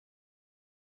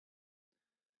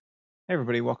Hey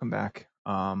everybody, welcome back.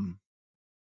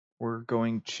 We're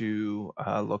going to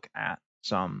look at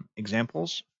some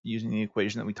examples using the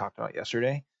equation that we talked about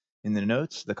yesterday in the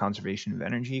notes, the conservation of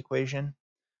energy equation.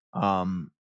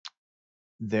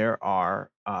 There are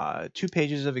 2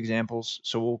 pages of examples,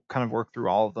 so we'll kind of work through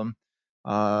all of them.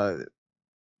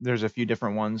 There's a few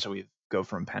different ones, so we go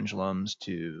from pendulums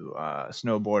to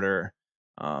snowboarder,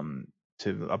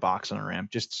 to a box on a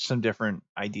ramp, just some different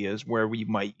ideas where we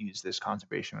might use this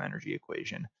conservation of energy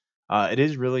equation. It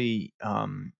is really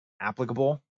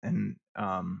applicable, and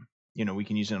we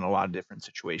can use it in a lot of different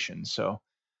situations. So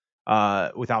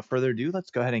without further ado, let's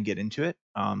go ahead and get into it.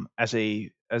 As a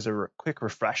quick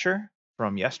refresher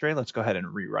from yesterday, let's go ahead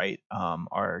and rewrite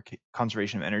our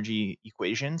conservation of energy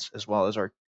equations as well as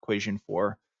our equation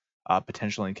for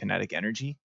potential and kinetic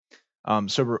energy.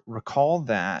 So recall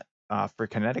that for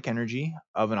kinetic energy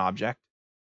of an object,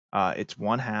 it's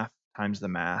 1/2 times the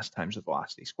mass times the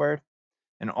velocity squared.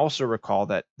 And also recall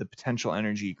that the potential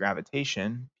energy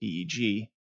gravitation, PEG,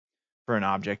 for an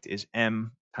object is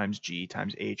m times g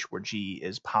times h, where g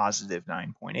is positive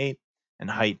 9.8, and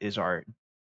height is our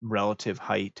relative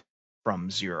height from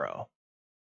 0.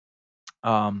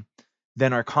 Then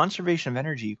our conservation of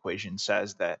energy equation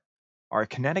says that our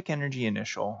kinetic energy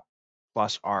initial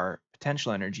plus our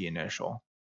potential energy initial,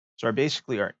 so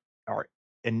basically our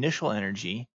initial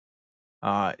energy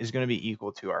is going to be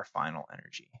equal to our final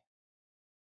energy.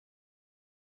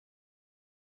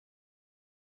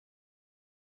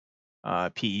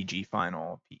 PEG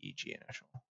final, PEG initial.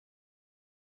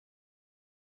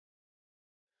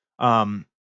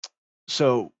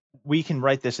 So we can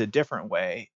write this a different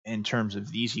way in terms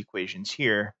of these equations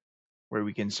here, where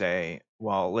we can say,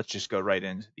 well, let's just go right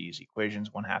into these equations.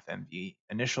 1/2 mv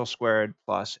initial squared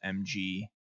plus mg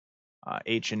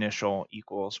h initial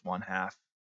equals 1/2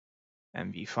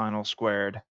 mv final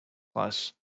squared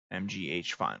plus mg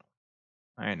h final.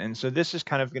 All right, and so this is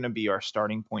kind of going to be our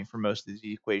starting point for most of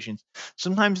these equations.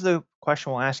 Sometimes the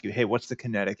question will ask you, hey, what's the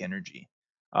kinetic energy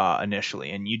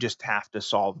initially? And you just have to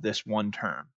solve this one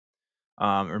term.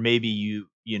 Or maybe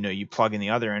you plug in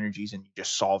the other energies and you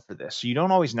just solve for this. So you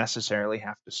don't always necessarily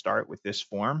have to start with this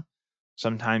form.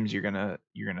 Sometimes you're gonna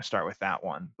start with that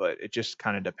one, but it just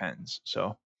kind of depends.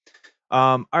 So,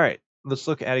 all right, let's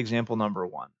look at example number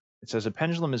 1. It says a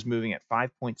pendulum is moving at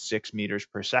 5.6 meters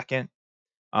per second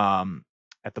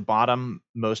at the bottom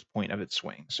most point of its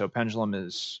swing. So pendulum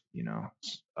is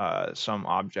some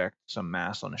object, some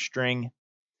mass on a string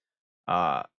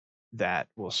that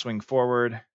will swing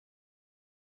forward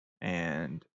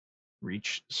and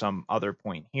reach some other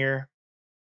point here,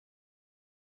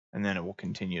 and then it will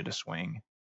continue to swing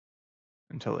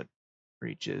until it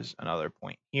reaches another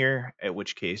point here, at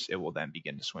which case it will then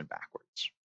begin to swing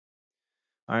backwards.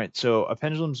 All right, so a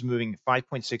pendulum is moving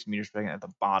 5.6 meters per second at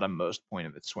the bottom-most point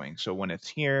of its swing. So when it's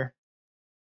here,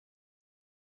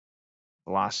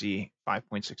 velocity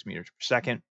 5.6 meters per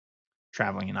second,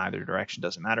 traveling in either direction,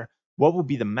 doesn't matter. What will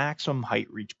be the maximum height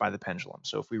reached by the pendulum?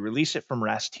 So if we release it from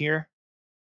rest here,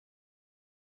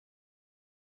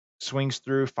 swings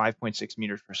through 5.6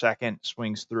 meters per second,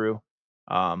 swings through,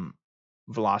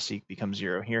 velocity becomes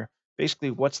 0 here.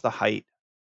 Basically, what's the height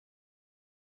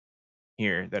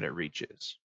here that it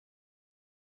reaches?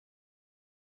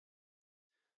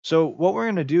 So what we're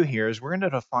going to do here is we're going to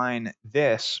define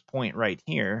this point right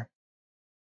here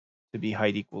to be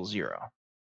height equals 0.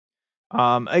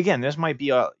 Again, this might be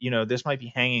this might be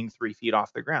hanging 3 feet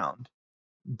off the ground,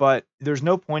 but there's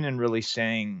no point in really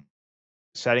setting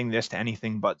this to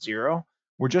anything but 0.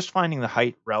 We're just finding the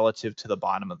height relative to the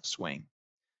bottom of the swing.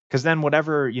 Because then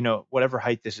whatever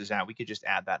height this is at, we could just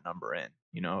add that number in.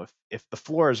 If the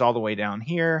floor is all the way down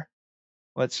here,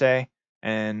 let's say,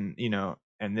 and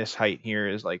this height here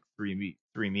is like 3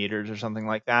 meters or something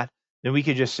like that, then we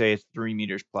could just say it's 3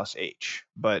 meters plus h.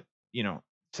 But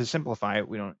to simplify it,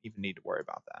 we don't even need to worry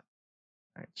about that.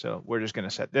 All right, so we're just going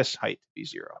to set this height to be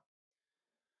 0.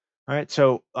 All right,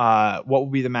 so what will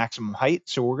be the maximum height?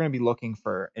 So we're going to be looking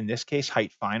for, in this case,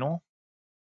 height final.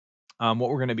 What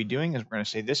we're going to be doing is we're going to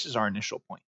say this is our initial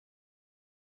point,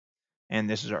 and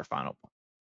this is our final point.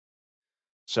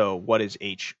 So what is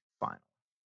h final?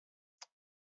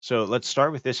 So let's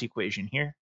start with this equation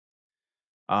here.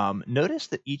 Notice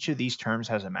that each of these terms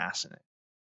has a mass in it.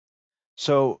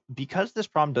 So because this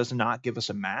problem does not give us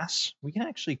a mass, we can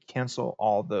actually cancel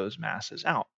all those masses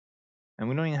out, and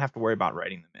we don't even have to worry about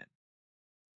writing them in.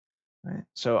 All right,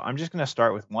 so I'm just going to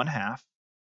start with 1/2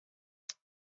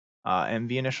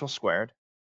 mv initial squared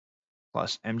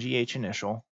plus mgh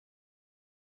initial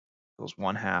equals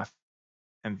 1/2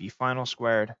 mv final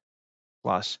squared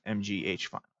plus mgh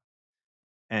final.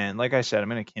 And like I said, I'm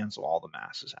going to cancel all the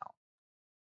masses out.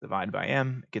 Divide by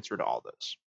m, it gets rid of all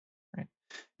those. Right?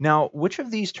 Now, which of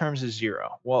these terms is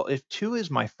 0? Well, if 2 is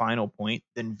my final point,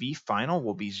 then v final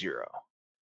will be 0,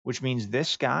 which means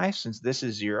this guy, since this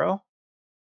is 0,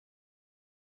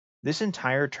 this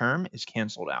entire term is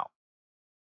canceled out.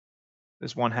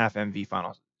 This 1/2 mv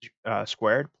final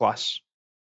squared plus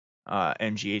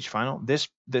mgh final, this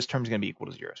term is going to be equal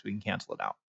to 0, so we can cancel it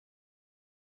out.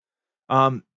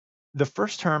 The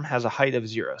first term has a height of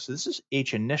 0, so this is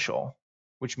h initial,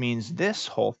 which means this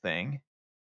whole thing,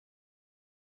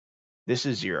 this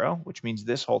is 0, which means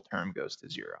this whole term goes to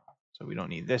 0. So we don't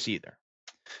need this either.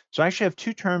 So I actually have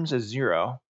two terms as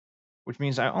 0, which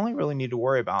means I only really need to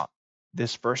worry about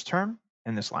this first term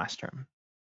and this last term.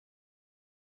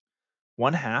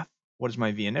 1/2, what is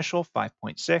my v initial?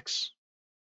 5.6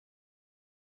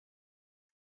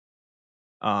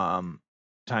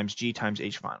 times g times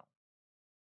h final.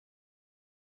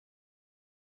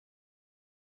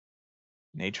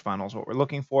 And h final is what we're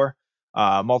looking for.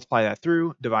 Multiply that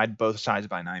through, divide both sides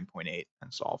by 9.8,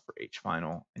 and solve for h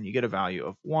final, and you get a value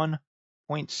of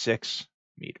 1.6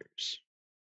 meters.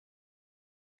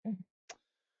 Okay.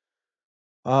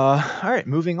 All right,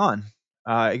 moving on.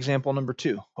 Example number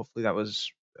 2. Hopefully that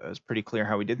was pretty clear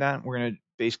how we did that. We're going to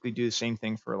basically do the same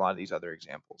thing for a lot of these other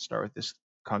examples. Start with this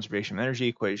conservation of energy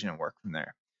equation and work from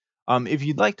there. If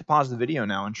you'd like to pause the video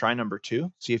now and try number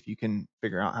 2, see if you can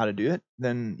figure out how to do it,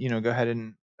 then go ahead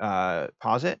and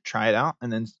pause it, try it out, and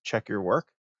then check your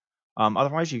work.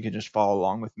 Otherwise, you can just follow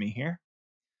along with me here.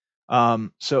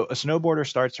 So a snowboarder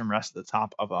starts from rest at the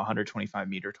top of a 125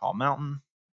 meter tall mountain.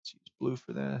 Let's use blue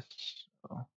for this.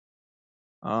 So,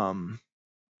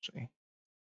 actually,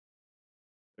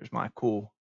 there's my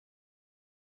cool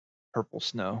purple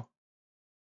snow.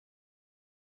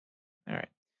 All right.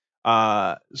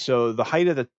 So the height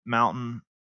of the mountain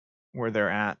where they're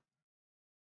at,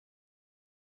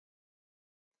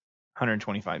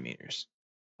 125 meters.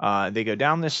 They go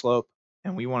down this slope,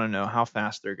 and we want to know how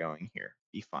fast they're going here,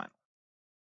 v final.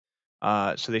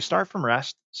 So they start from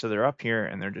rest, so they're up here,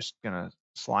 and they're just going to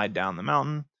slide down the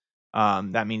mountain.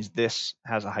 That means this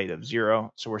has a height of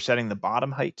 0, so we're setting the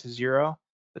bottom height to 0,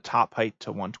 the top height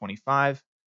to 125.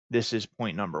 This is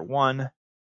point number 1.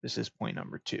 This is point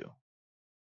number 2. So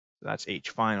that's h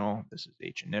final. This is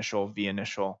h initial, v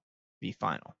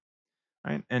final.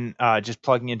 Right, and just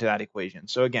plugging into that equation.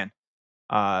 So again,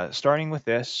 starting with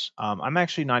this, I'm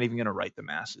actually not even going to write the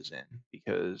masses in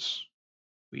because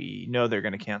we know they're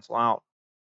going to cancel out.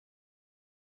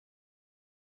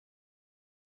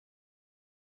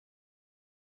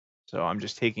 So I'm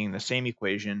just taking the same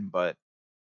equation, but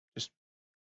just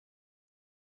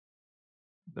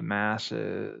the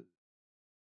masses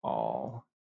all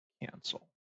cancel.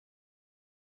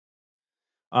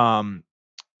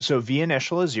 So v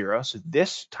initial is 0. So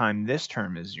this time this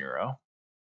term is 0.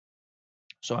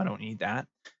 So I don't need that.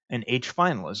 And h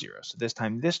final is 0. So this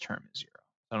time this term is 0.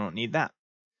 So I don't need that.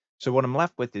 So what I'm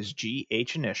left with is g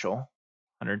h initial,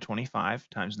 125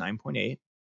 times 9.8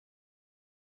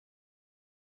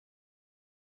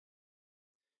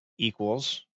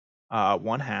 equals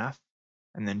 1/2,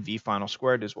 and then v final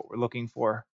squared is what we're looking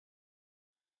for.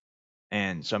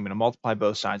 And so I'm going to multiply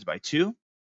both sides by 2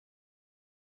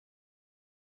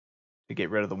 to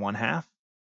get rid of the 1/2.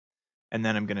 And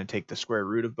then I'm going to take the square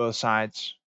root of both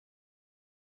sides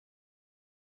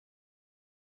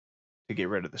to get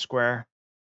rid of the square.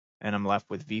 And I'm left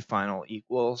with v final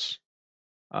equals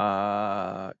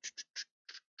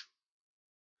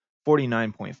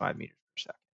 49.5 meters per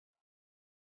second.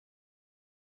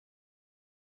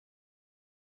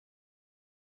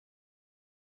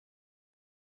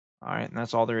 All right, and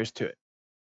that's all there is to it.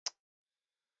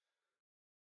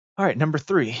 All right, number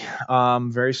 3,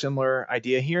 very similar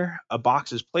idea here. A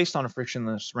box is placed on a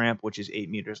frictionless ramp, which is 8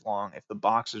 meters long. If the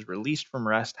box is released from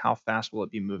rest, how fast will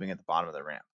it be moving at the bottom of the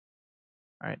ramp?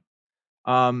 All right.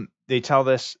 They tell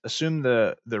this, assume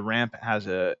the ramp has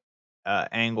a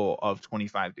angle of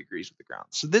 25 degrees with the ground.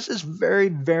 So this is very,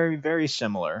 very, very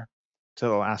similar to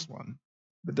the last one,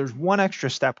 but there's one extra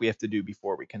step we have to do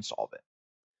before we can solve it.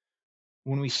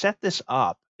 When we set this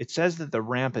up, it says that the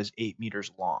ramp is 8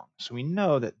 meters long. So we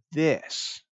know that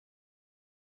this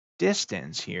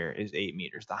distance here is 8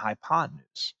 meters, the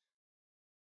hypotenuse.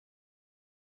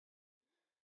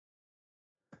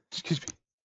 Excuse me.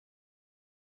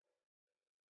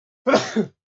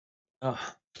 I'll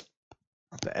have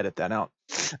to edit that out.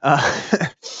 All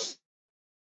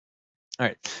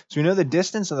right, so we know the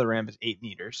distance of the ramp is 8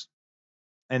 meters,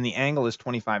 and the angle is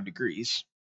 25 degrees,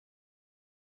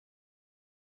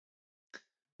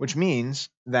 which means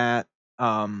that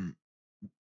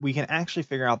we can actually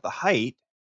figure out the height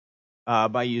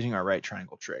by using our right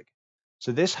triangle trig.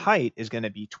 So this height is going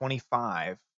to be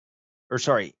 25, or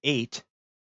sorry, 8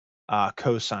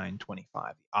 cosine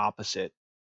 25, the opposite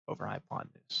over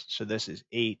hypotenuse. So this is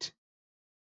 8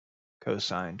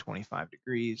 cosine 25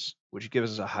 degrees, which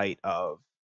gives us a height of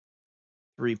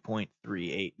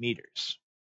 3.38 meters.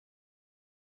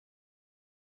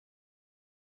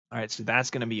 All right, so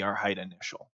that's going to be our height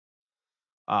initial.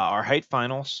 Our height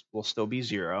finals will still be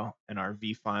 0, and our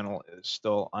V final is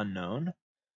still unknown,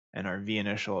 and our V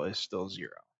initial is still 0.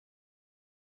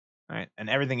 All right, and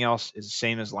everything else is the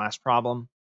same as last problem.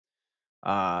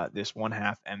 This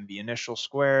 1/2 MV initial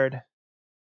squared.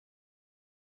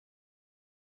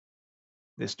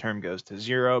 This term goes to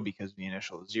 0 because V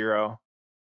initial is 0.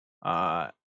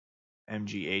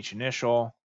 MGH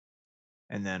initial,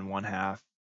 and then 1/2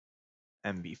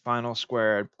 MV final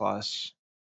squared plus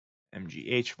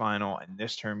MGH final, and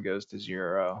this term goes to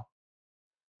 0.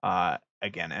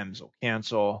 Again, M's will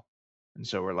cancel, and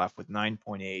so we're left with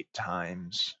 9.8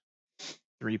 times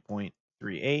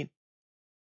 3.38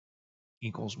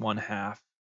 equals 1/2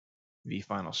 V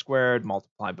final squared.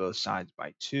 Multiply both sides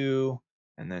by 2,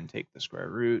 and then take the square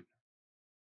root,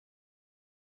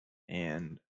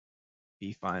 and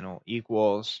V final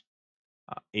equals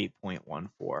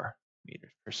 8.14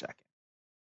 meters per second.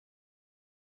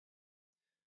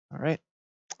 All right,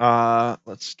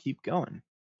 let's keep going,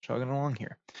 chugging along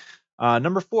here.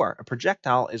 Number 4, a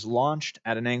projectile is launched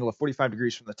at an angle of 45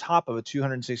 degrees from the top of a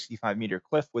 265 meter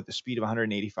cliff with a speed of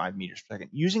 185 meters per second.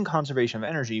 Using conservation of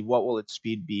energy, what will its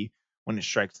speed be when it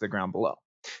strikes the ground below?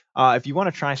 If you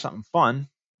want to try something fun,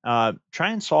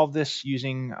 try and solve this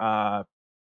using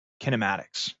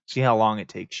kinematics. See how long it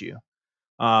takes you.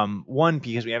 1,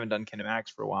 because we haven't done kinematics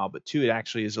for a while, but 2, it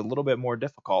actually is a little bit more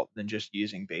difficult than just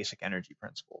using basic energy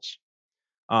principles.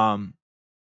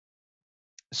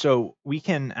 So we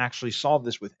can actually solve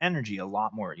this with energy a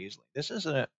lot more easily. This is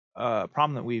a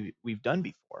problem that we've done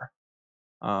before,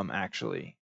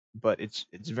 actually, but it's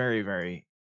very, very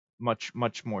much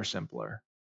more simpler.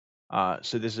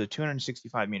 So this is a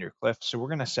 265 meter cliff. So we're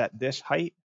going to set this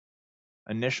height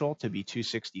initial to be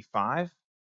 265,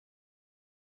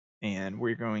 and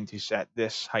we're going to set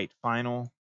this height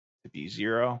final to be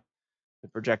 0. The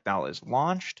projectile is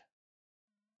launched,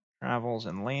 travels,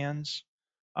 and lands.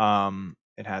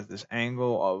 It has this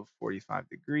angle of 45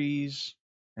 degrees,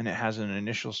 and it has an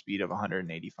initial speed of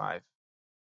 185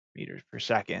 meters per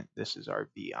second. This is our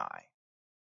VI.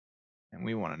 And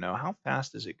we want to know how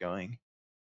fast is it going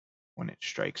when it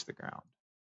strikes the ground.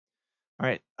 All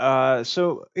right.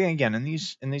 So again, in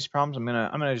these problems,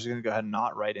 I'm just gonna go ahead and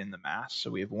not write in the mass.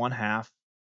 So we have 1/2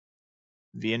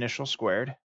 V initial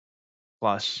squared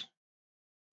plus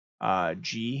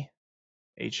G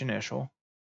H initial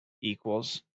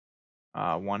equals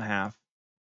 1/2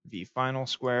 V final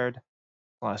squared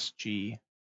plus G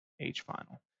H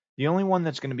final. The only one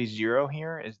that's going to be 0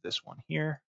 here is this one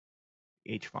here,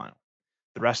 H final.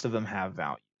 The rest of them have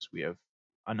values. We have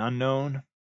an unknown,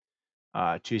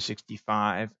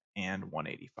 265, and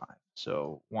 185.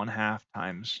 So 1/2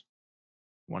 times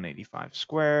 185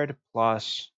 squared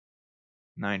plus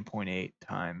 9.8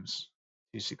 times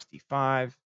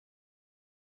 265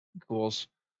 equals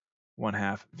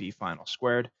 1/2 V final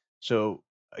squared. So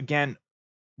again,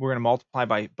 we're going to multiply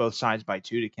by both sides by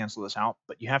 2 to cancel this out,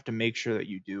 but you have to make sure that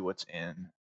you do what's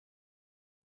in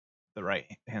the right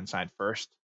hand side first.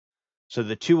 So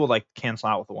the 2 will like cancel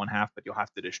out with the 1/2, but you'll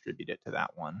have to distribute it to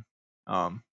that one.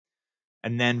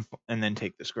 And then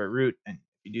take the square root, and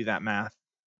if you do that math,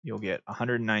 you'll get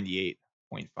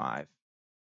 198.5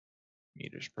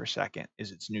 meters per second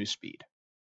is its new speed.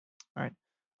 All right.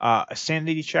 A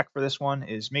sanity check for this one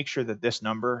is make sure that this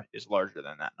number is larger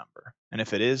than that number. And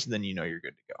if it is, then you know you're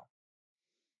good to go.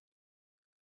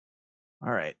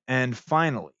 All right. And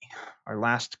finally, our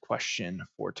last question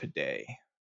for today.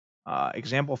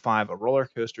 Example 5, a roller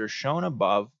coaster shown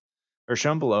above or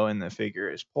shown below in the figure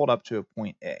is pulled up to a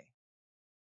point A,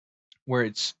 where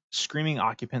its screaming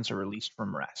occupants are released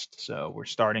from rest. So this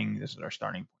is our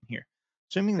starting point here.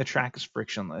 Assuming the track is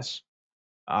frictionless,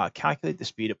 calculate the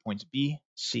speed at points B,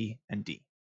 C, and D.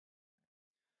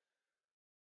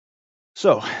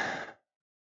 So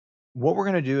what we're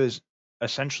going to do is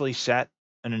essentially set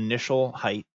an initial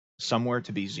height somewhere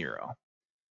to be 0.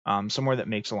 Somewhere that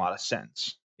makes a lot of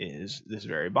sense is this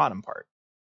very bottom part.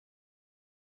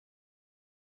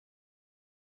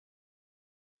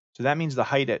 So that means the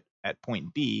height at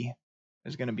point B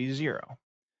is going to be 0.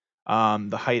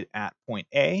 The height at point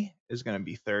A is going to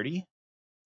be 30.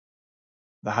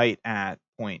 The height at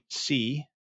point C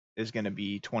is going to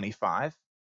be 25.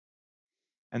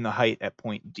 And the height at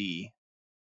point D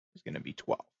is going to be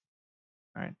 12.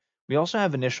 All right. We also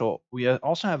have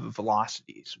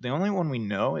velocities. The only one we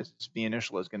know is v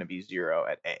initial is going to be 0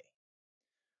 at a.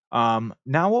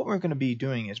 Now what we're going to be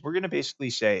doing is we're going to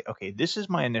basically say, okay, this is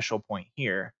my initial point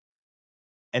here,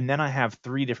 and then I have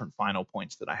 3 different final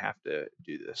points that I have to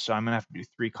do this. So I'm going to have to do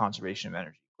 3 conservation of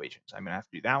energy equations. I'm going to have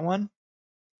to do that one,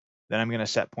 then I'm going to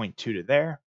set point 2 to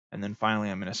there, and then finally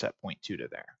I'm going to set point 2 to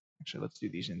there. Actually, let's do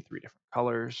these in 3 different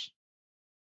colors.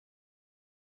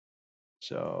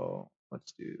 So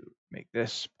let's make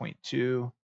this point 2,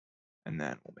 and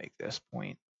then we'll make this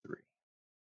point 3.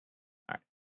 All right.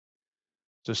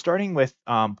 So starting with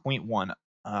point 1,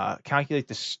 calculate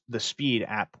the speed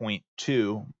at point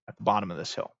 2 at the bottom of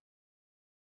this hill.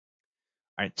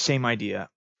 All right, same idea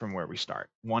from where we start.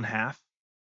 1/2,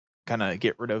 kind of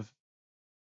get rid of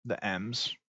the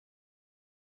m's.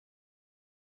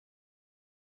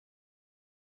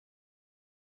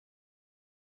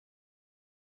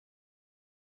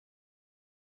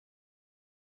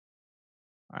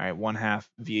 All right, 1/2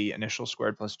 v initial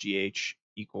squared plus gh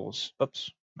equals, oops,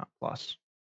 not plus,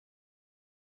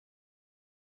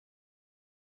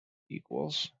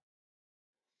 equals.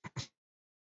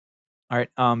 All right,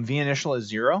 v initial is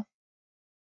 0.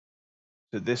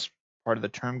 So this part of the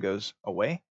term goes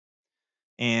away.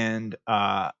 And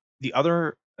the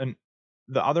other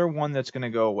one that's going to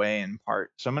go away in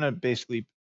part, so I'm going to basically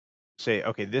say,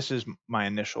 okay, this is my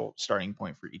initial starting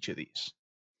point for each of these.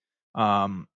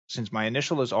 Since my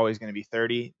initial is always going to be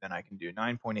 30, then I can do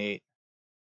 9.8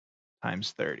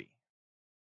 times 30.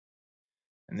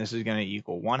 And this is going to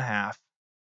equal 1/2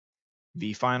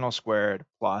 v final squared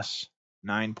plus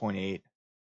 9.8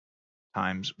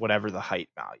 times whatever the height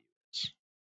value is.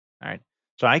 All right.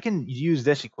 So I can use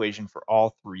this equation for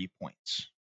all 3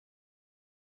 points,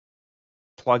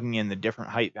 plugging in the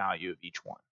different height value of each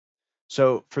one.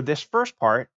 So for this first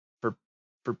part, for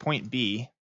point B,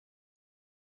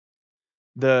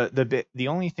 the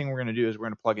only thing we're going to do is we're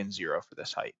going to plug in 0 for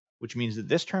this height, which means that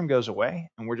this term goes away,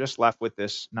 and we're just left with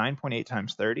this 9.8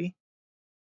 times 30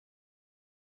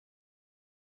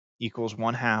 equals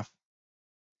 1/2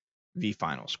 v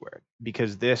final squared,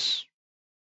 because this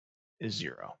is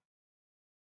 0.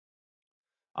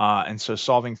 And so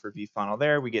solving for v final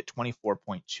there, we get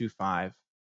 24.25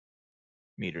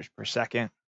 meters per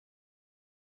second.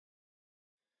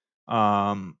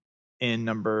 In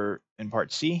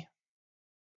part C,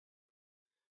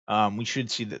 we should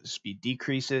see that the speed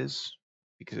decreases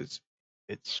because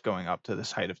it's going up to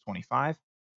this height of 25.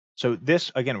 So this,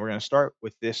 again, we're going to start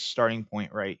with this starting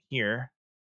point right here.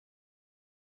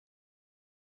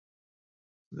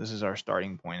 This is our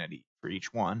starting point for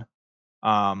each one.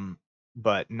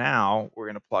 But now we're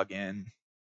going to plug in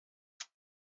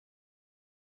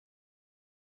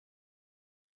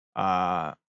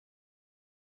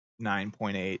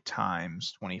 9.8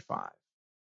 times 25.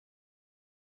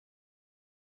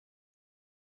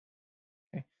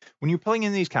 Okay. When you're pulling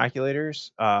in these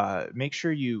calculators, make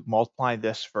sure you multiply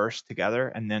this first together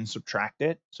and then subtract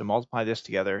it. So multiply this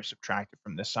together, subtract it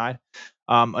from this side.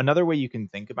 Another way you can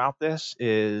think about this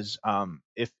is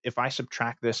if I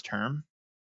subtract this term,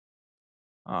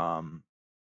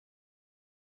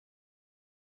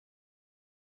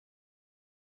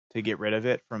 to get rid of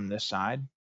it from this side,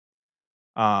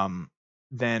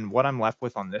 then what I'm left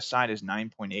with on this side is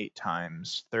 9.8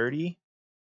 times 30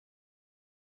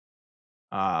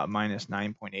 minus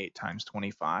 9.8 times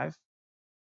 25,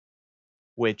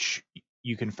 which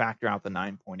you can factor out the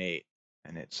 9.8,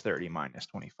 and it's 30 minus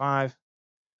 25,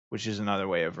 which is another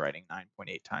way of writing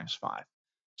 9.8 times 5.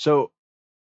 So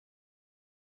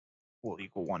will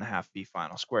equal 1/2 v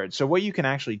final squared. So what you can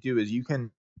actually do is you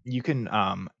can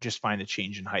just find the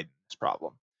change in height in this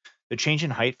problem. The change in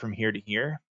height from here to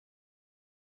here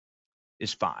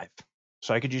is 5.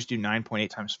 So I could just do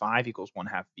 9.8 times 5 equals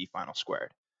 1/2 v final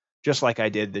squared. Just like I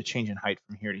did, the change in height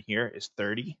from here to here is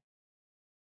 30.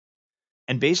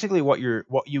 And basically what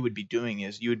you would be doing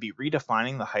is you would be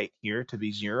redefining the height here to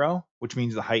be 0, which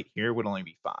means the height here would only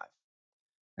be 5.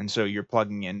 And so you're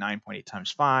plugging in 9.8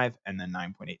 times 5 and then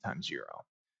 9.8 times 0.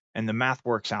 And the math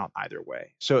works out either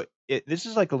way. So this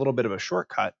is like a little bit of a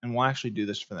shortcut, and we'll actually do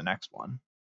this for the next one.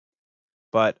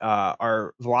 But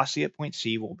our velocity at point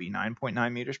C will be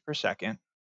 9.9 meters per second.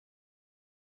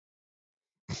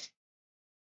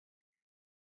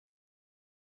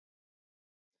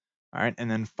 All right, and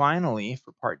then finally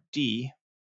for part D,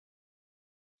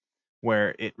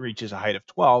 where it reaches a height of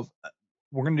 12,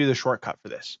 we're going to do the shortcut for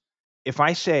this. If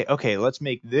I say, okay, let's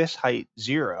make this height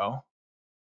 0,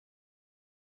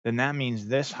 then that means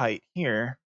this height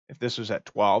here, if this was at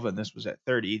 12 and this was at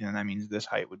 30, then that means this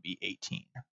height would be 18.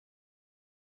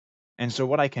 And so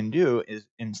what I can do is,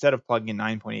 instead of plugging in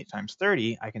 9.8 times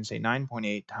 30, I can say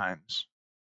 9.8 times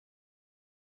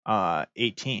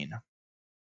 18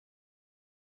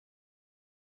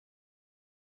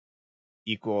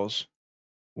 equals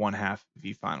 1/2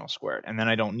 v final squared. And then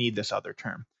I don't need this other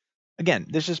term. Again,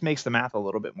 this just makes the math a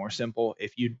little bit more simple.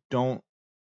 If you don't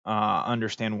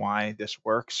understand why this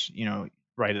works,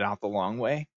 write it out the long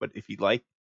way. But if you like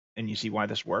and you see why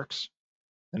this works,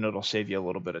 then it'll save you a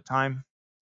little bit of time.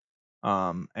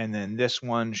 And then this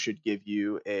one should give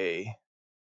you a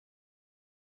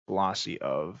velocity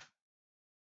of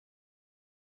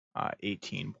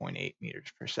 18.8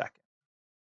 meters per second.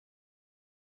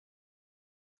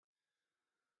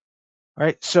 All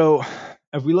right, so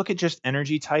if we look at just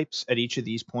energy types at each of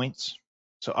these points,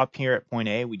 so up here at point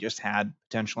A, we just had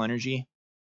potential energy,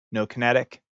 no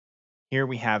kinetic. Here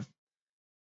we have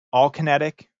all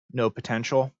kinetic, no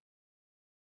potential.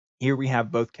 Here we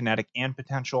have both kinetic and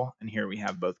potential, and here we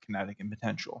have both kinetic and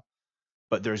potential.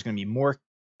 But there's going to be more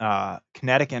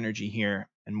kinetic energy here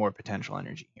and more potential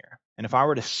energy here. And if I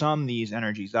were to sum these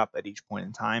energies up at each point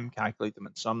in time, calculate them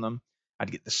and sum them,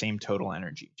 I'd get the same total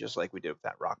energy, just like we did with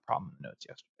that rock problem in the notes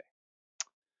yesterday.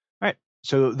 All right,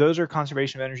 so those are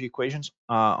conservation of energy equations.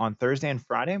 On Thursday and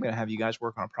Friday, I'm going to have you guys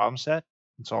work on a problem set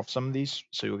and solve some of these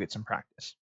so you'll get some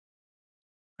practice.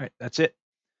 All right, that's it.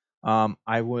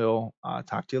 I will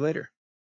talk to you later.